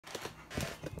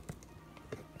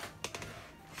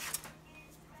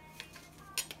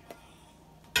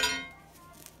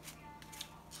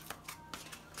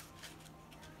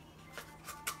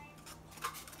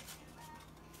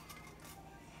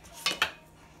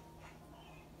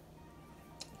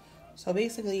So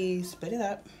basically, split it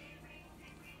up.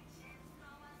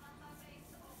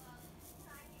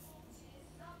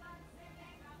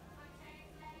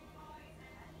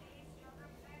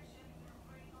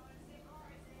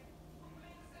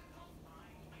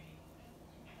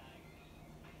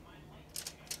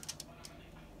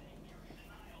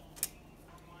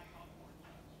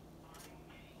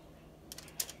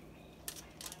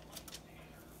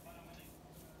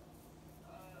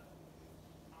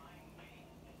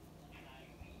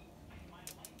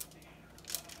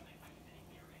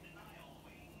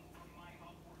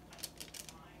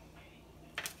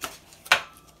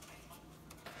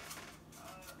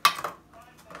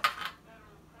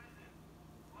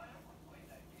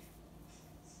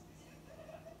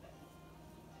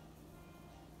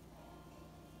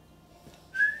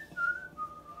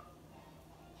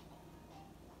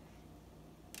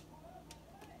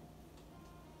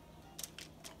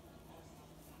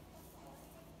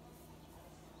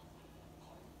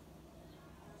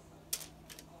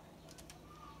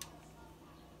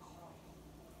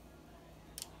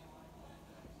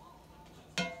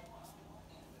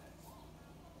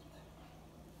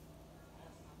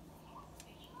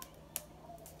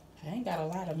 I ain't got a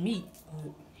lot of meat.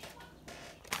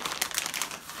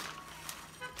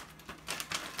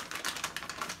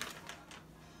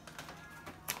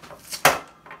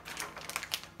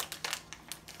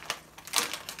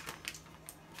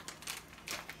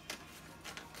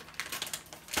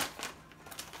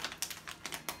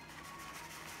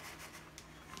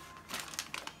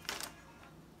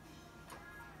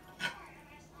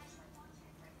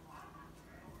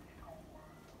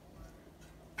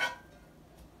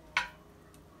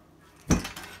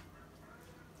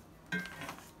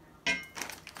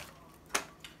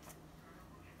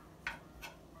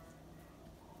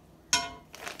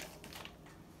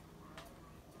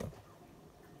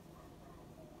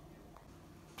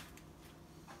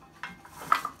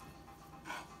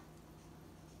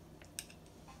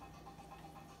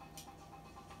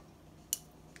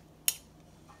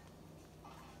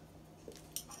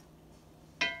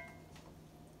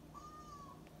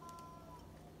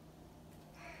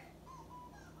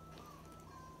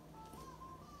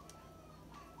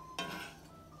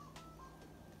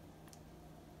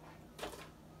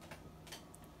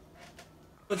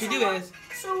 What you do is,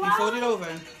 you fold it over.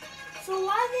 So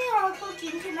while they are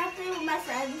cooking, can I play with my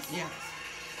friends? Yeah.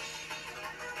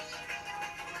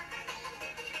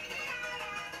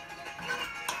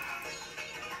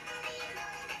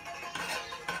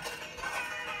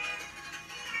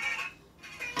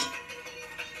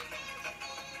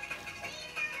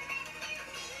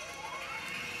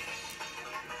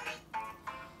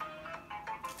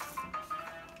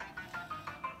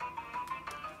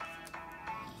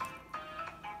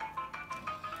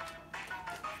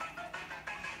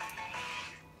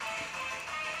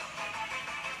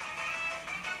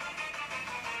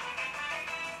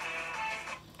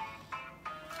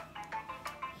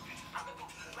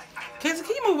 Kids,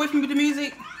 can you move away from me with the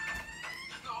music?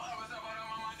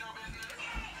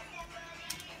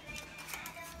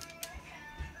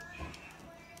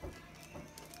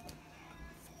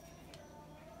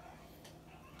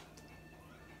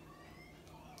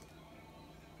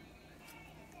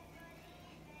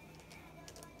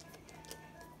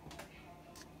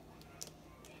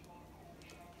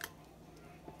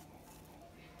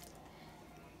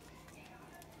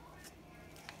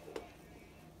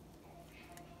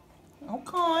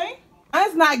 Okay.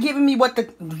 Mine's not giving me what the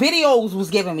videos was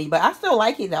giving me, but I still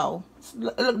like it though.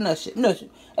 It look nuts. It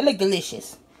look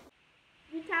delicious.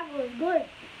 This taco is good.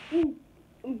 You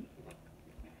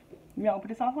want to put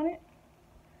the sauce on it?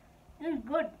 It's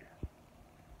good.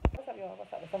 What's up, y'all?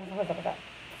 What's up?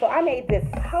 So I made this.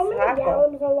 How many taco.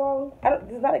 gallons are long?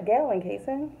 This is not a gallon,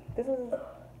 Kason. This is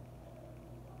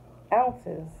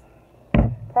ounces.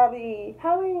 Probably.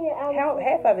 How many ounces?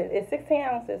 Half of it is 16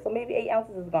 ounces, so maybe 8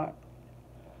 ounces is gone.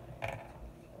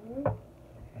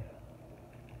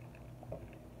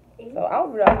 So I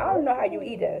don't know how you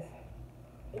eat this.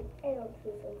 8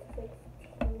 ounces and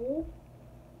 16.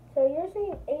 So you're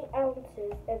saying 8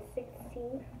 ounces and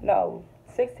 16? No,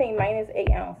 16 minus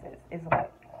 8 ounces is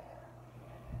what?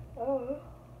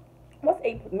 What's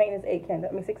 8 minus 8, Kendra?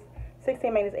 I mean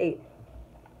 16 minus 8.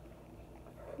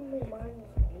 Minus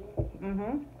 8. Mm-hmm.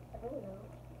 I don't know.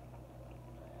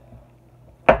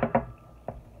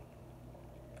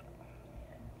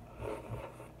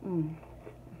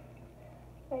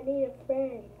 I need a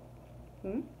friend.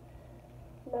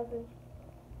 Nothing.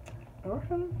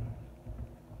 Awesome.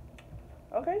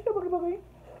 Okay, so boogie.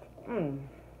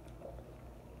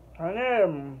 I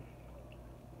am.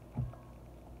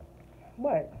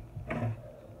 What?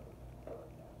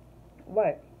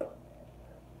 What?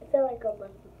 I feel like I'm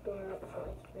about to throw it out, so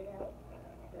I spit out.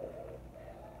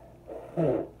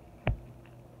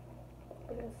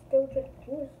 But I still drink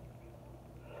juice.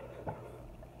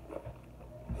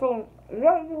 So,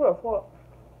 yeah, you were for.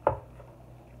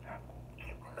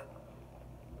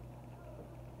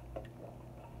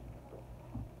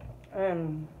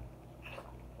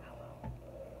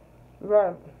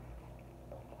 Right.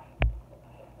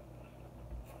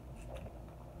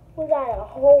 We got a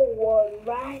whole one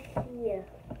right here.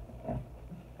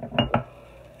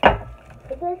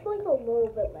 But there's like a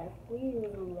little bit left. We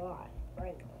use a lot,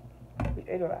 right? We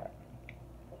ate a lot.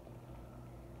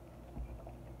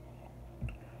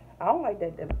 I don't like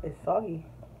that it's soggy.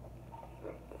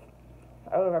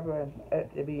 I would rather it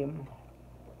to be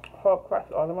hard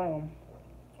crust all the way.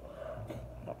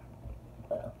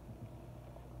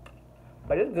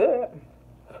 But it's good.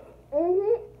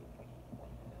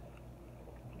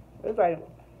 It's like,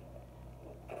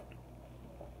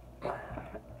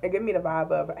 it gives me the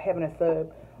vibe of having a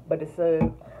sub, but the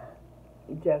sub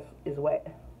just is wet.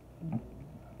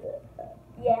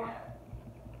 Yeah.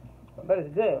 But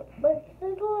it's good. But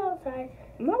let's go outside.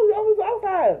 No, we always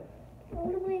outside.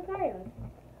 What are we outside?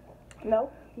 No,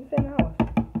 you stay in the house.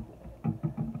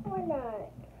 Why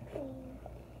not?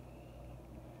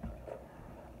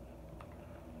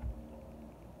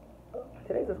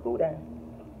 Today's a school day.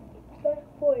 Back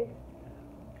for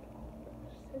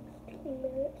 16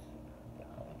 minutes.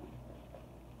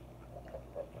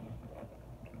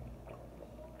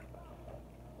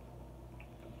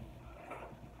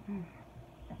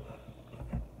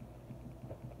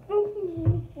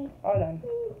 All done.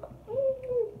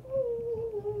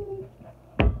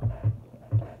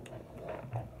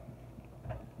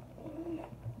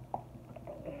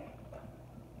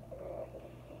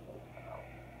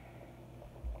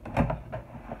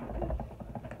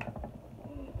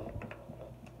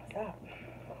 Stop.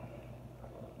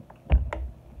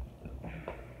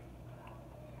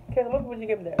 Okay, what would you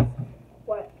give this?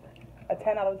 What? A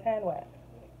 10 out of 10 what?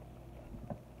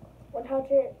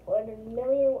 100 or a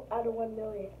million out of 1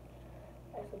 million.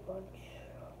 That's a bunch.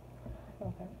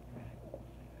 Okay.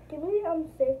 Can we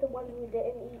save the ones we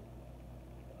didn't eat?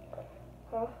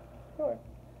 Huh? Sure.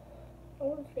 I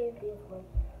want to save these ones.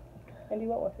 And do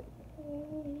what with it?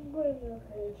 Put it in the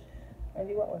fridge. And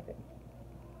do what with it?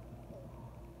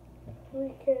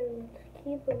 We can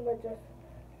keep them, but just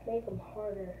make them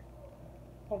harder.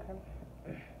 Okay.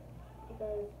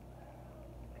 Because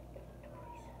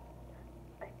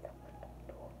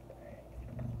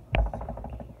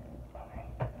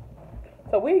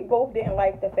So we both didn't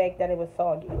like the fact that it was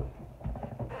soggy.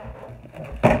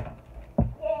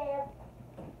 yeah,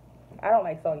 I don't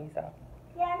like soggy stuff.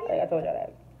 yeah. Like I told y'all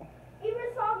that. Even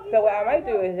soggy. So what I might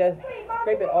do is just Wait, Mom,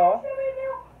 scrape can it I off. have strawberry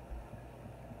milk?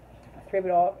 Scrape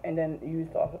it off and then use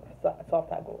soft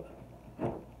top gold.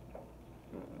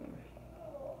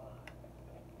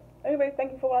 Anyway,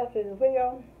 thank you for watching this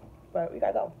video. But we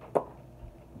gotta go.